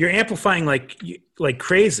that you're amplifying like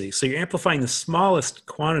crazy. So you're amplifying the smallest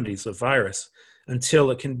quantities of virus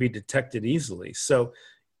until it can be detected easily. So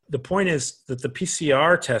the point is that the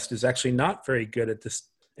PCR test is actually not very good at this,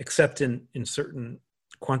 except in certain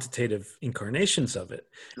quantitative incarnations of it.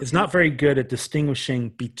 It's not very good at distinguishing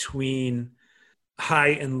between high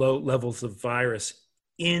and low levels of virus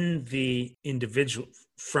in the individual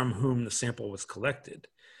from whom the sample was collected.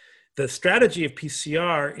 The strategy of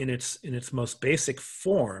PCR in its most basic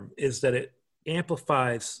form is that it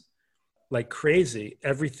amplifies like crazy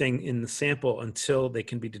everything in the sample until they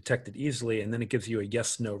can be detected easily, and then it gives you a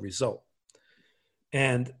yes/no result.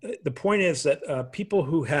 And the point is that people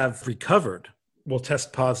who have recovered will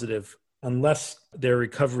test positive unless their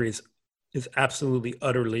recovery is absolutely,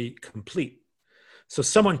 utterly complete. So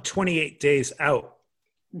someone 28 days out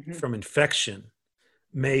from infection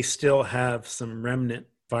may still have some remnant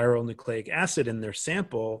viral nucleic acid in their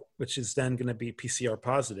sample, which is then going to be PCR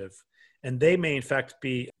positive. And they may, in fact,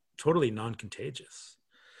 be totally non-contagious.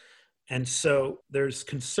 And so there's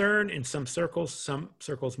concern in some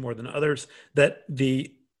circles more than others, that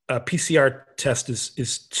the PCR test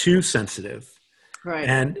is too sensitive, Right.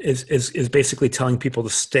 and is basically telling people to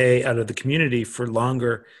stay out of the community for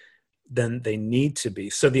longer than they need to be.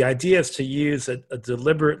 So the idea is to use a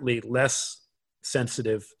deliberately less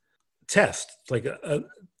sensitive test. Like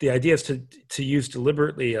the idea is to use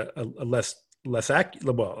deliberately a less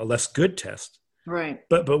good test. Right.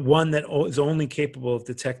 But one that is only capable of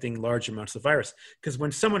detecting large amounts of virus. Because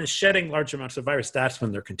when someone is shedding large amounts of virus, that's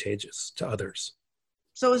when they're contagious to others.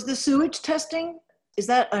 So is the sewage testing, is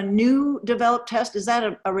that a new developed test? Is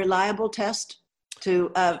that a reliable test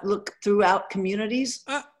to look throughout communities?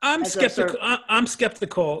 I'm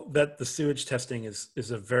skeptical that the sewage testing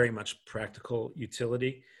is a very much practical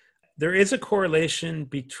utility. There is a correlation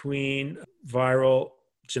between viral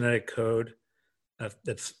genetic code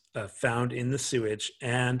that's found in the sewage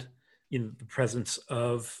and the presence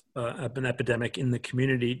of an epidemic in the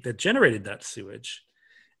community that generated that sewage.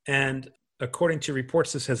 And according to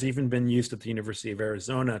reports, this has even been used at the University of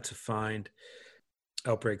Arizona to find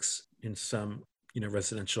outbreaks in some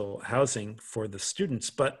residential housing for the students.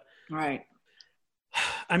 But right.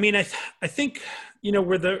 I mean, I think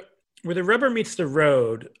where the rubber meets the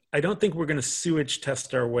road, I don't think we're going to sewage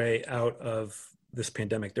test our way out of this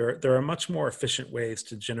pandemic. There are much more efficient ways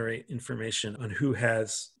to generate information on who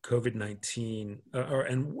has COVID-19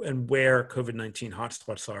 and where COVID-19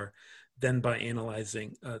 hotspots are than by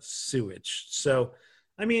analyzing sewage. So,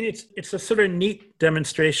 I mean, it's a sort of neat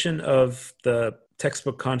demonstration of the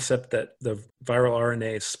textbook concept that the viral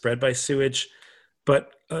RNA is spread by sewage.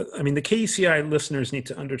 But I mean, the KUCI listeners need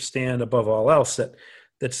to understand above all else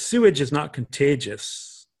that sewage is not contagious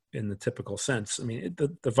in the typical sense. I mean, the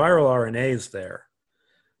viral RNA is there,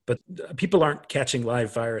 but people aren't catching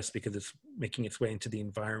live virus because it's making its way into the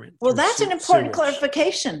environment. Well, that's an important sewage.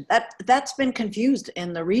 Clarification. That's been confused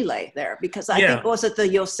in the relay there, because I think, was it the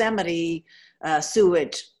Yosemite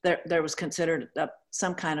sewage there was considered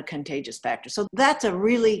some kind of contagious factor. So that's a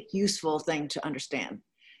really useful thing to understand,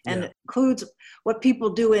 and it includes what people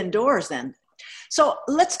do indoors then. So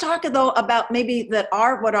let's talk though about maybe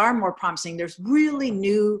what are more promising. There's really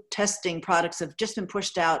new testing products that have just been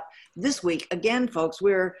pushed out this week. Again, folks,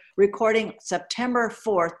 we're recording September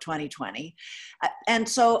 4th, 2020. And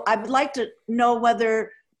so I would like to know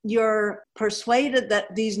whether you're persuaded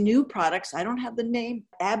that these new products, I don't have the name,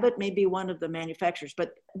 Abbott may be one of the manufacturers,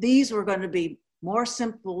 but these were going to be more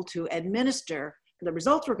simple to administer. The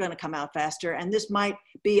results were going to come out faster, and this might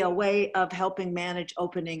be a way of helping manage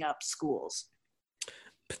opening up schools.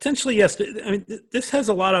 Potentially, yes. I mean, this has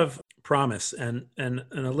a lot of promise and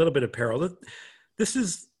a little bit of peril. This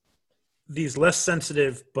is these less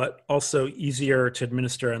sensitive, but also easier to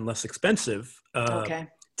administer and less expensive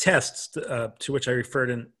tests to which I referred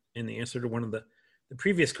in the answer to one of the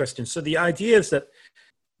previous questions. So the idea is that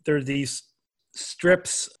there are these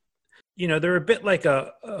strips, they're a bit like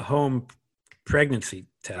a home pregnancy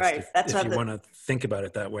test, right. if you want to think about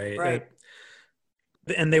it that way. Right.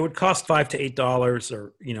 And they would cost $5 to $8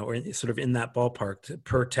 or sort of in that ballpark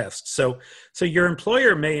per test. So your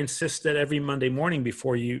employer may insist that every Monday morning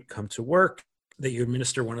before you come to work that you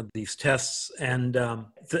administer one of these tests, and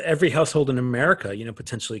every household in America,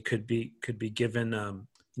 potentially could be given a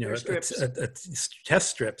test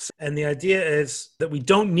strips. And the idea is that we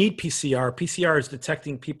don't need PCR. PCR is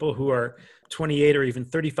detecting people who are 28 or even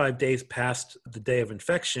 35 days past the day of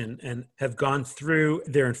infection and have gone through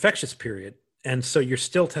their infectious period. And so you're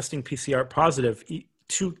still testing PCR positive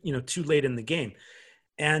too late in the game.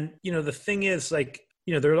 And, the thing is,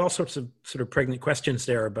 there are all sorts of sort of pregnant questions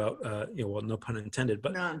there about, well, no pun intended,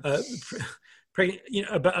 but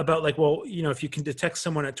about if you can detect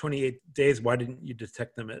someone at 28 days, why didn't you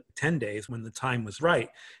detect them at 10 days when the time was right?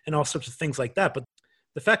 And all sorts of things like that. But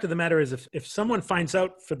the fact of the matter is, if someone finds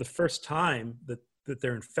out for the first time that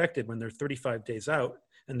they're infected when they're 35 days out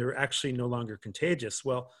and they're actually no longer contagious,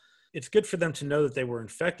 well, it's good for them to know that they were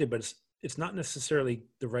infected, but it's not necessarily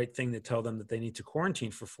the right thing to tell them that they need to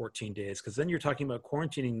quarantine for 14 days, because then you're talking about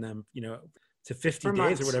quarantining them, to 50 for days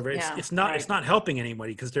months. Or whatever. It's not helping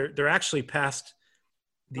anybody, because they're actually past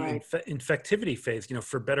the infectivity phase,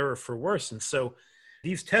 for better or for worse. And so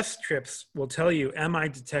these test strips will tell you, am I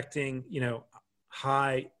detecting,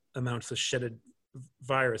 high amounts of shedded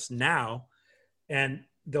virus now? And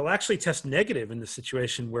they'll actually test negative in the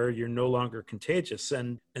situation where you're no longer contagious.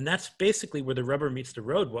 And that's basically where the rubber meets the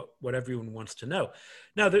road, what everyone wants to know.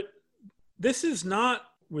 Now, this is not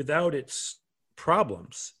without its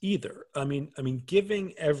problems either. I mean,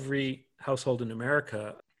 giving every household in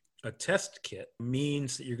America a test kit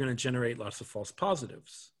means that you're going to generate lots of false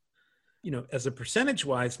positives. As a percentage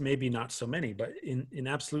wise, maybe not so many, but in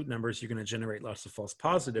absolute numbers, you're going to generate lots of false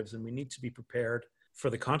positives, and we need to be prepared for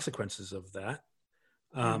the consequences of that.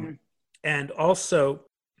 And also,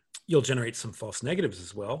 you'll generate some false negatives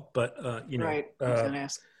as well. But, right. I was going to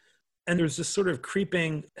ask. And there's this sort of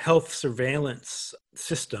creeping health surveillance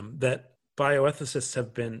system that bioethicists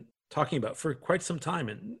have been talking about for quite some time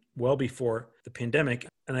and well before the pandemic.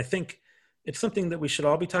 And I think it's something that we should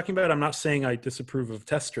all be talking about. I'm not saying I disapprove of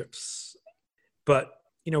test strips, but,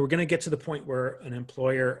 we're going to get to the point where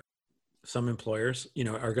some employers,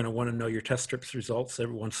 are going to want to know your test strips results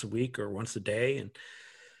every once a week or once a day.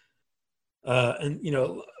 And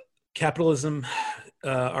capitalism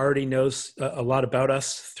already knows a lot about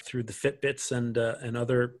us through the Fitbits and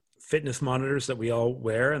other fitness monitors that we all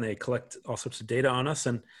wear, and they collect all sorts of data on us.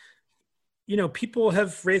 And people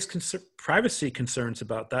have raised privacy concerns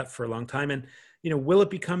about that for a long time. And will it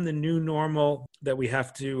become the new normal that we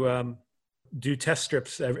have to do test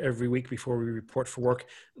strips every week before we report for work,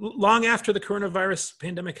 long after the coronavirus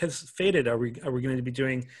pandemic has faded? Are we going to be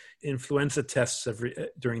doing influenza tests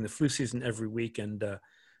during the flu season every week? And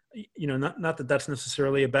not that that's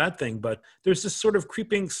necessarily a bad thing, but there's this sort of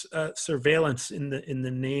creeping surveillance in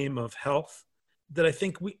the name of health that I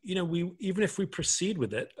think we even if we proceed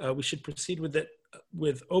with it, we should proceed with it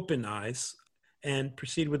with open eyes and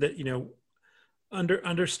proceed with it,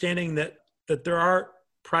 understanding that there are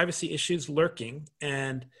privacy issues lurking.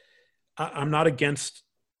 And I'm not against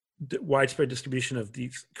the widespread distribution of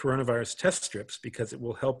these coronavirus test strips because it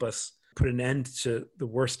will help us put an end to the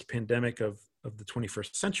worst pandemic of the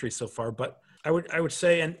 21st century so far. But I would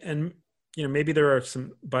say, and maybe there are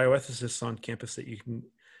some bioethicists on campus that you can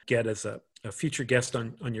get as a future guest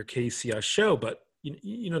on your KUCI show. But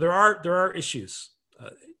there are issues.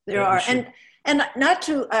 There are, and not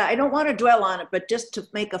to, I don't want to dwell on it, but just to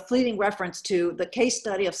make a fleeting reference to the case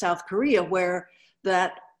study of South Korea, where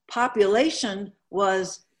that population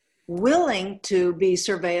was willing to be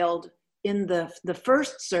surveilled in the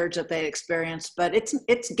first surge that they experienced, but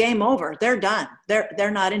it's game over. They're done.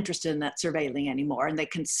 They're not interested in that surveilling anymore, and they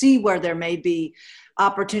can see where there may be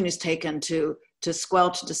opportunities taken to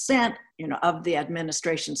squelch dissent, of the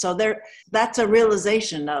administration. So that's a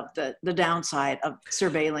realization of the downside of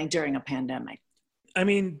surveilling during a pandemic. I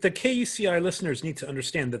mean, the KUCI listeners need to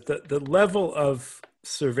understand that the level of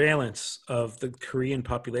surveillance of the Korean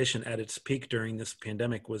population at its peak during this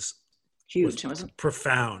pandemic was huge, wasn't it?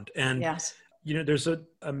 Profound. And, yes.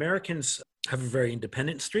 Americans have a very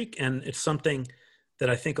independent streak, and it's something that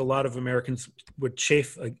I think a lot of Americans would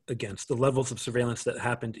chafe against. The levels of surveillance that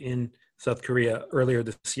happened in South Korea earlier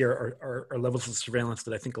this year are levels of surveillance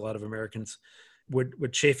that I think a lot of Americans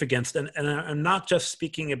would chafe against. And I'm not just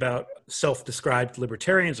speaking about self-described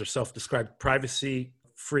libertarians or self-described privacy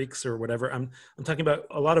freaks or whatever. I'm talking about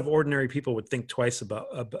a lot of ordinary people would think twice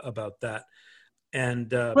about that.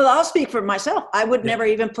 And well, I'll speak for myself. I would never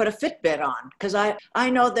even put a Fitbit on because I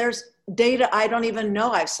know there's data I don't even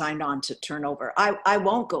know I've signed on to turn over. I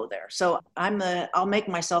won't go there. So I'll make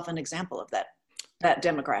myself an example of that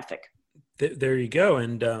demographic. There you go.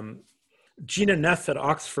 And Gina Neff at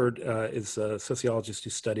Oxford is a sociologist who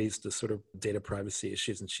studies the sort of data privacy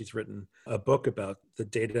issues, and she's written a book about the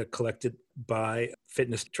data collected by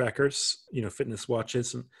fitness trackers, fitness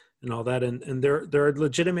watches and all that. And there are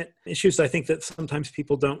legitimate issues, I think, that sometimes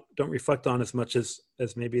people don't reflect on as much as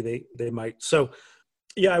maybe they might. So,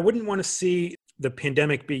 yeah, I wouldn't want to see the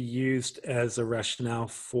pandemic be used as a rationale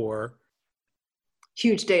for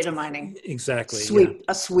huge data mining. Exactly.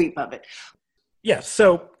 A sweep of it. Yeah.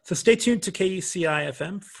 So stay tuned to KUCI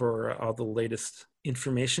FM for all the latest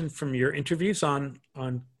information from your interviews on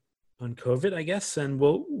COVID, I guess. And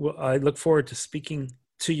I look forward to speaking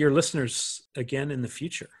to your listeners again in the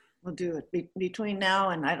future. We'll do it between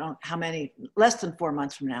now and I don't know how many, less than 4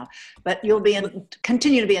 months from now, but you'll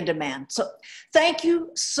continue to be in demand. So thank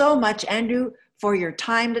you so much, Andrew, for your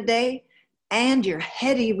time today and your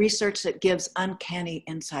heady research that gives uncanny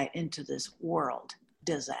insight into this world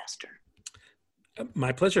disaster.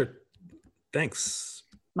 My pleasure. Thanks.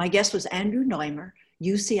 My guest was Andrew Noymer,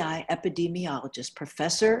 UCI epidemiologist,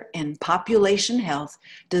 professor in population health,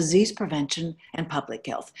 disease prevention, and public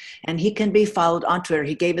health. And he can be followed on Twitter.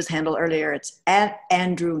 He gave his handle earlier. It's at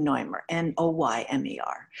Andrew Noymer,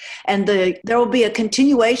 Noymer. And there will be a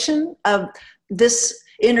continuation of this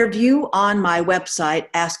interview on my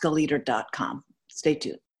website, askaleader.com. Stay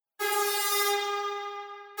tuned.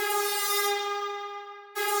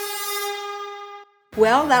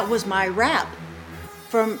 Well, that was my wrap.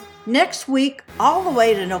 From Next week, all the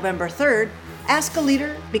way to November 3rd, Ask a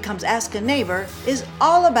Leader Becomes Ask a Neighbor is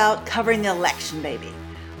all about covering the election, baby.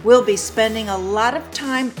 We'll be spending a lot of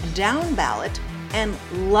time down ballot and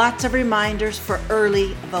lots of reminders for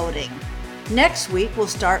early voting. Next week, we'll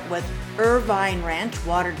start with Irvine Ranch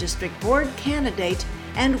Water District Board candidate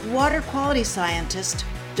and water quality scientist,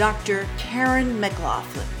 Dr. Karen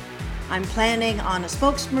McLaughlin. I'm planning on a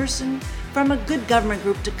spokesperson from a good government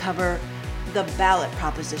group to cover the ballot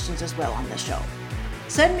propositions as well on the show.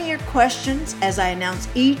 Send me your questions as I announce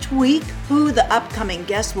each week who the upcoming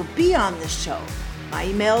guests will be on this show. My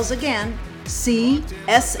emails again,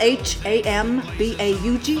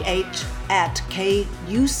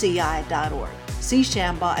 cshambaugh@kuci.org,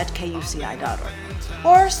 cshamba@kuci.org,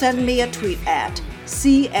 or send me a tweet at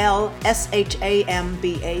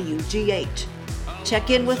CLSHAMBAUGH. Check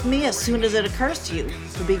in with me as soon as it occurs to you.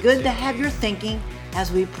 It would be good to have your thinking as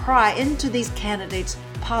we pry into these candidates'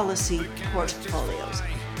 policy portfolios.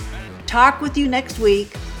 Talk with you next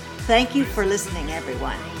week. Thank you for listening,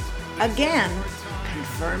 everyone. Again,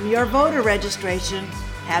 confirm your voter registration.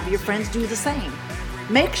 Have your friends do the same.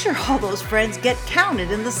 Make sure all those friends get counted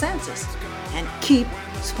in the census. And keep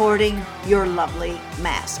sporting your lovely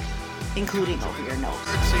mask, including over your nose. Move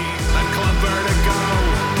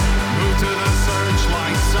to the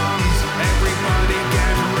searchlight songs. Everybody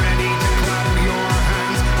get ready.